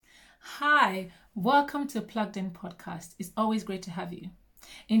Hi, welcome to Plugged In Podcast. It's always great to have you.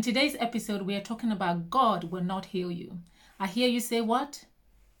 In today's episode, we are talking about God will not heal you. I hear you say what?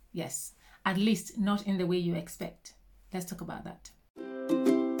 Yes, at least not in the way you expect. Let's talk about that.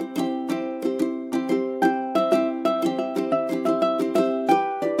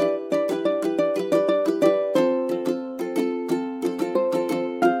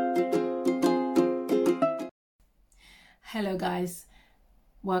 Hello guys,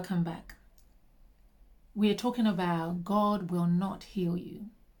 welcome back. We are talking about God will not heal you.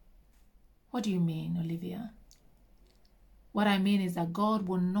 What do you mean, Olivia? What I mean is that God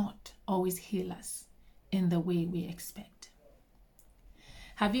will not always heal us in the way we expect.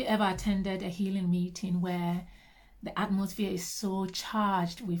 Have you ever attended a healing meeting where the atmosphere is so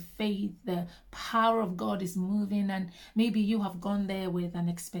charged with faith, the power of God is moving, and maybe you have gone there with an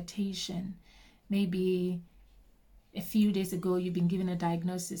expectation? Maybe a few days ago you've been given a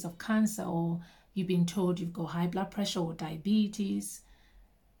diagnosis of cancer, or you've been told you've got high blood pressure or diabetes,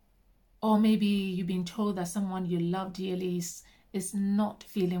 or maybe you've been told that someone you love dearly is not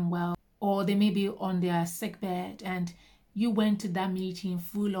feeling well, or they may be on their sick bed, and you went to that meeting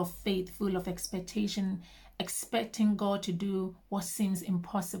full of faith, full of expectation, expecting God to do what seems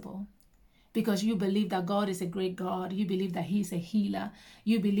impossible. Because you believe that God is a great God. You believe that He's a healer.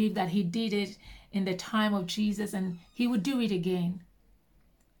 You believe that He did it in the time of Jesus and He would do it again.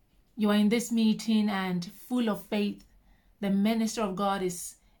 You are in this meeting and full of faith. The minister of God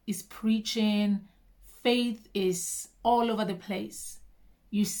is preaching. Faith is all over the place.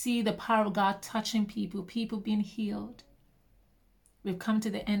 You see the power of God touching people being healed. We've come to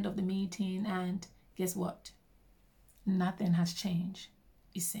the end of the meeting and guess what? Nothing has changed,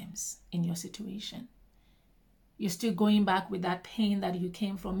 it seems, in your situation. You're still going back with that pain that you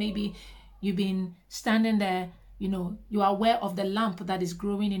came from. Maybe you've been standing there, you are aware of the lump that is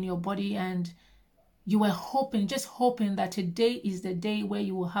growing in your body, and you were just hoping that today is the day where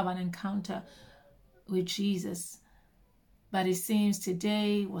you will have an encounter with Jesus. But it seems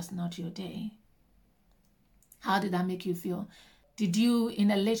today was not your day. How did that make you feel? Did you,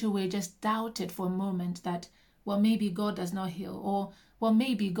 in a little way, just doubt it for a moment that, well, maybe God does not heal, or, well,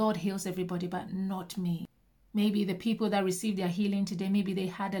 maybe God heals everybody, but not me. Maybe the people that received their healing today, maybe they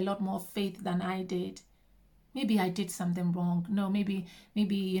had a lot more faith than I did. Maybe I did something wrong. No, maybe,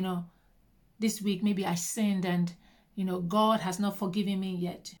 this week, maybe I sinned and, God has not forgiven me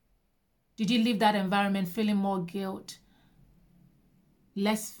yet. Did you leave that environment feeling more guilt,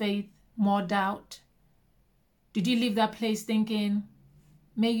 less faith, more doubt? Did you leave that place thinking,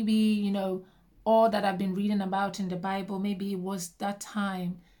 maybe, all that I've been reading about in the Bible, maybe it was that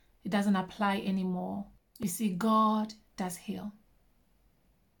time, it doesn't apply anymore? You see, God does heal.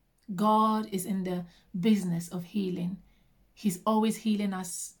 God is in the business of healing. He's always healing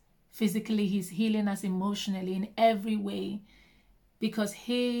us physically. He's healing us emotionally, in every way, because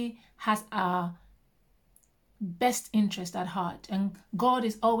He has our best interest at heart. And God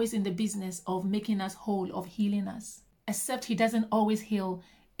is always in the business of making us whole, of healing us, except He doesn't always heal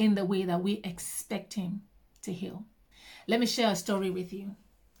in the way that we expect Him to heal. Let me share a story with you.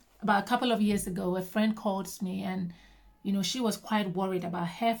 About a couple of years ago, a friend called me and, she was quite worried about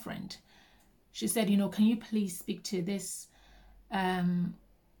her friend. She said, can you please speak to this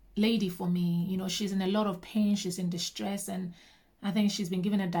lady for me? She's in a lot of pain. She's in distress. And I think she's been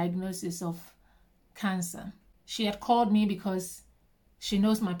given a diagnosis of cancer. She had called me because she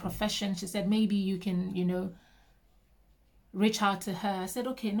knows my profession. She said, maybe you can, reach out to her. I said,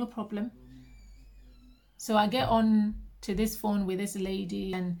 okay, no problem. So I get on to this phone with this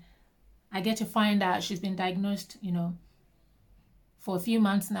lady and I get to find out she's been diagnosed, for a few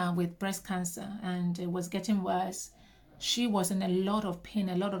months now with breast cancer, and it was getting worse. She was in a lot of pain,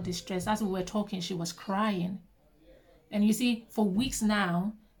 a lot of distress. As we were talking, she was crying. And you see, for weeks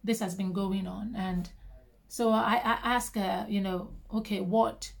now, this has been going on. And so I asked her, okay,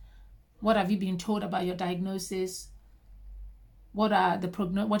 what have you been told about your diagnosis? What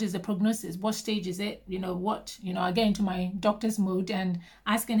is the prognosis? What stage is it? I get into my doctor's mode and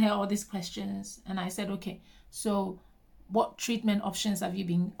asking her all these questions. And I said, okay, so what treatment options have you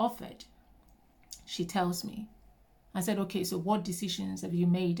been offered? She tells me. I said, okay, so what decisions have you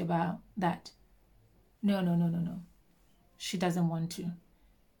made about that? No. She doesn't want to.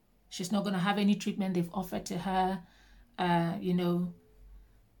 She's not going to have any treatment they've offered to her.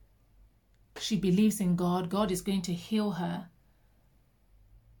 She believes in God. God is going to heal her.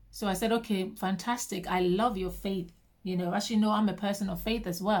 So I said, okay, fantastic. I love your faith. As you know, I'm a person of faith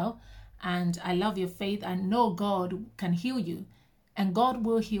as well. And I love your faith. I know God can heal you. And God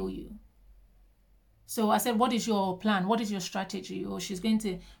will heal you. So I said, what is your plan? What is your strategy? Or she's going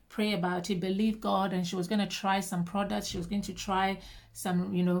to pray about it, believe God, and she was going to try some products. She was going to try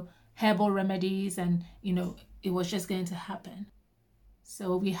some, herbal remedies, and, it was just going to happen.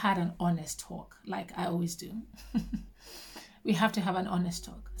 So we had an honest talk, like I always do. We have to have an honest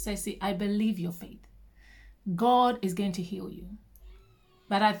talk. So see, I believe your faith. God is going to heal you.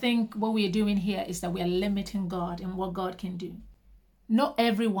 But I think what we are doing here is that we are limiting God and what God can do. Not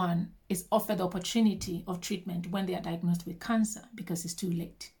everyone is offered the opportunity of treatment when they are diagnosed with cancer because it's too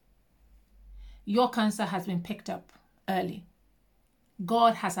late. Your cancer has been picked up early.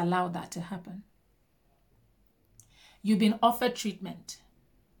 God has allowed that to happen. You've been offered treatment.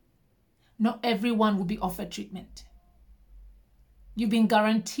 Not everyone will be offered treatment. You've been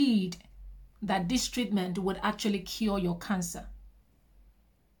guaranteed that this treatment would actually cure your cancer.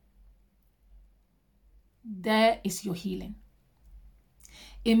 There is your healing.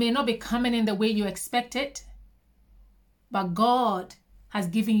 It may not be coming in the way you expect it, but God has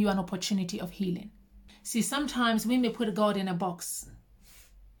given you an opportunity of healing. See, sometimes we may put God in a box.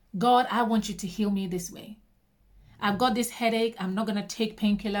 God, I want you to heal me this way. I've got this headache. I'm not going to take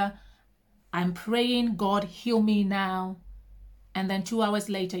painkiller. I'm praying, God, heal me now. And then 2 hours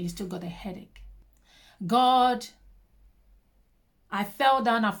later, you still got a headache. God, I fell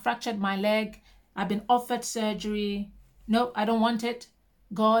down. I fractured my leg. I've been offered surgery. No, I don't want it.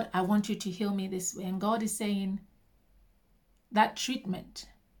 God, I want you to heal me this way. And God is saying that treatment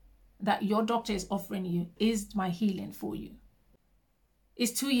that your doctor is offering you is my healing for you.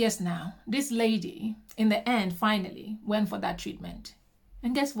 It's 2 years now. This lady, in the end, finally went for that treatment.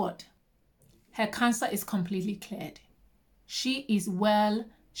 And guess what? Her cancer is completely cleared. She is well.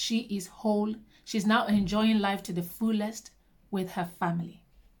 She is whole. She's now enjoying life to the fullest with her family.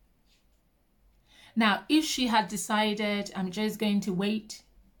 Now, if she had decided, I'm just going to wait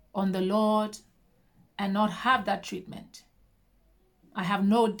on the Lord and not have that treatment, I have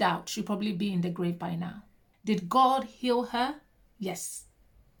no doubt she'd probably be in the grave by now. Did God heal her? Yes.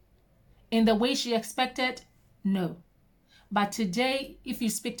 In the way she expected? No. But today, if you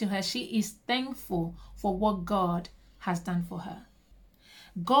speak to her, she is thankful for what God has done for her.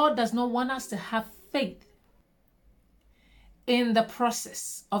 God does not want us to have faith in the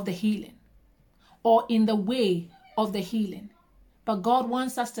process of the healing or in the way of the healing. But God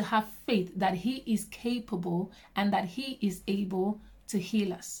wants us to have faith that He is capable and that He is able to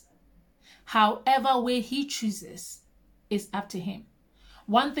heal us. However way He chooses is up to Him.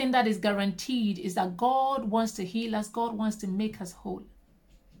 One thing that is guaranteed is that God wants to heal us. God wants to make us whole.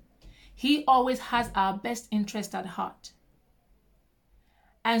 He always has our best interest at heart.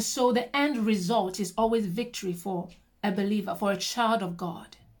 And so the end result is always victory for a believer, for a child of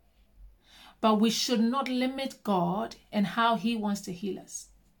God. But we should not limit God in how He wants to heal us.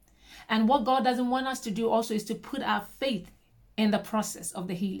 And what God doesn't want us to do also is to put our faith in the process of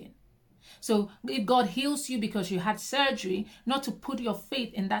the healing. So if God heals you because you had surgery, not to put your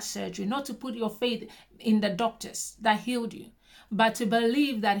faith in that surgery, not to put your faith in the doctors that healed you, but to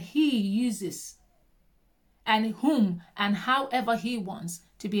believe that He uses and whom and however He wants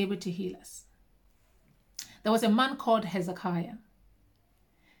to be able to heal us. There was a man called Hezekiah.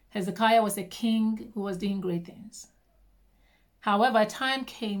 Hezekiah was a king who was doing great things. However, a time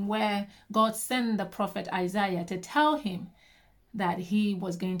came where God sent the prophet Isaiah to tell him that he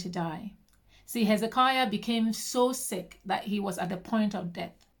was going to die. See, Hezekiah became so sick that he was at the point of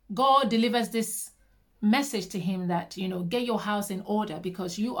death. God delivers this message to him that, get your house in order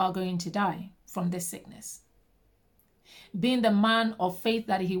because you are going to die from this sickness. Being the man of faith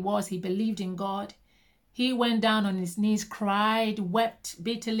that he was, he believed in God. He went down on his knees, cried, wept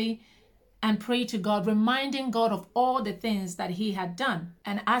bitterly, and prayed to God, reminding God of all the things that he had done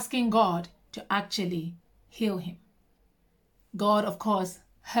and asking God to actually heal him. God, of course,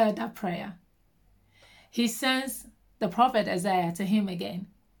 heard that prayer. He sends the prophet Isaiah to him again,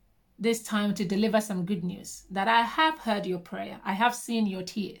 this time to deliver some good news, that I have heard your prayer. I have seen your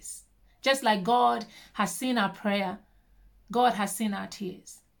tears. Just like God has seen our prayer, God has seen our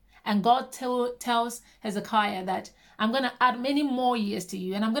tears. And God tells Hezekiah that I'm going to add many more years to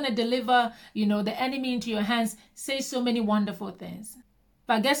you and I'm going to deliver, the enemy into your hands, say so many wonderful things.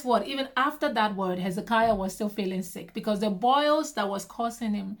 But guess what? Even after that word, Hezekiah was still feeling sick because the boils that was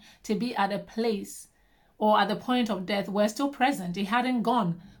causing him to be at a place or at the point of death were still present. He hadn't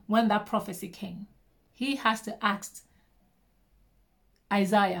gone when that prophecy came. He has to ask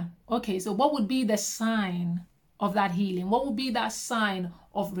Isaiah, okay, so what would be the sign of that healing? What would be that sign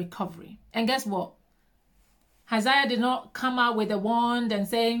of recovery? And guess what? Isaiah did not come out with a wand and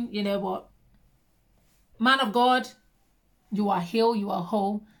saying, man of God, you are healed, you are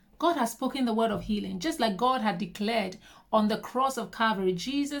whole. God has spoken the word of healing, just like God had declared on the cross of Calvary,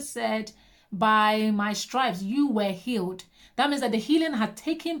 Jesus said, by my stripes, you were healed. That means that the healing had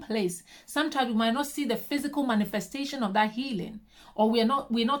taken place. Sometimes we might not see the physical manifestation of that healing, or we're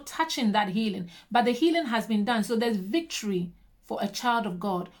not touching that healing, but the healing has been done. So there's victory for a child of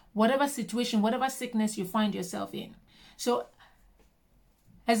God, whatever situation, whatever sickness you find yourself in. So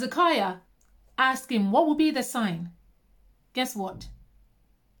Hezekiah asked him, what will be the sign? Guess what?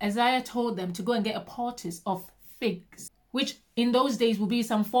 Isaiah told them to go and get a poultice of figs, which in those days would be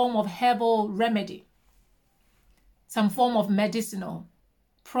some form of herbal remedy, some form of medicinal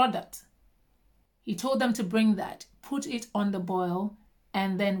product. He told them to bring that, put it on the boil,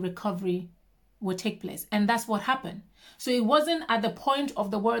 and then recovery would take place. And that's what happened. So it wasn't at the point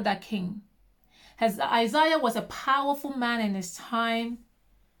of the word that came. As Isaiah was a powerful man in his time,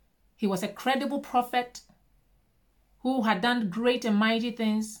 he was a credible prophet who had done great and mighty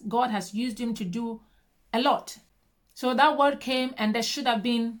things. God has used him to do a lot. So that word came, and there should have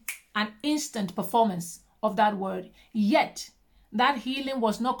been an instant performance of that word. Yet, that healing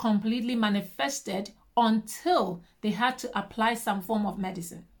was not completely manifested until they had to apply some form of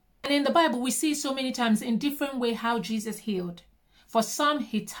medicine. And in the Bible, we see so many times in different ways how Jesus healed. For some,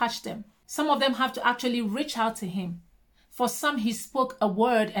 he touched them. Some of them have to actually reach out to him. For some, he spoke a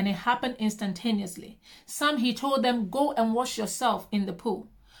word and it happened instantaneously. Some, he told them, go and wash yourself in the pool.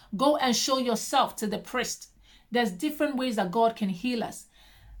 Go and show yourself to the priest. There's different ways that God can heal us.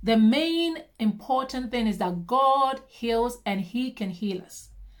 The main important thing is that God heals and he can heal us.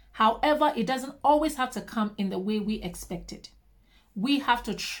 However, it doesn't always have to come in the way we expect it. We have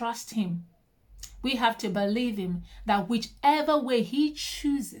to trust him. We have to believe him that whichever way he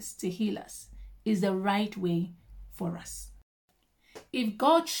chooses to heal us is the right way for us. If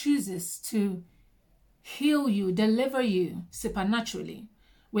God chooses to heal you, deliver you supernaturally,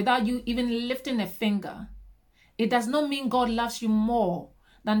 without you even lifting a finger, it does not mean God loves you more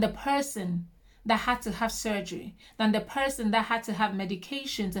than the person that had to have surgery, than the person that had to have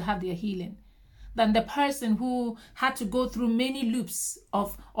medication to have their healing, than the person who had to go through many loops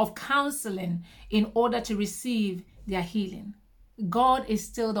of counseling in order to receive their healing. God is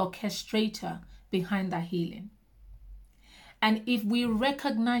still the orchestrator behind that healing. And if we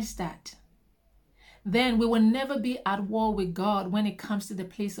recognize that, then we will never be at war with God when it comes to the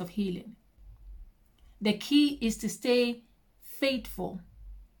place of healing. The key is to stay faithful,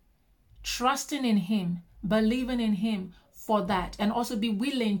 trusting in him, believing in him for that, and also be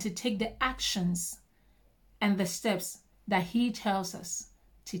willing to take the actions and the steps that he tells us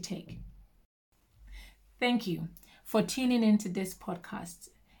to take. Thank you for tuning into this podcast.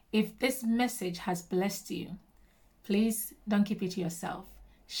 If this message has blessed you, please don't keep it to yourself.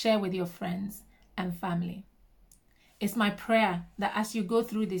 Share with your friends and family. It's my prayer that as you go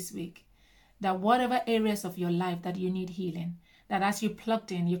through this week, that whatever areas of your life that you need healing, that as you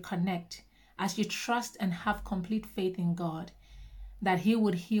plugged in, you connect, as you trust and have complete faith in God, that he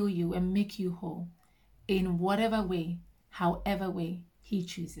would heal you and make you whole in whatever way, however way he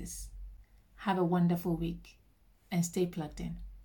chooses. Have a wonderful week and stay plugged in.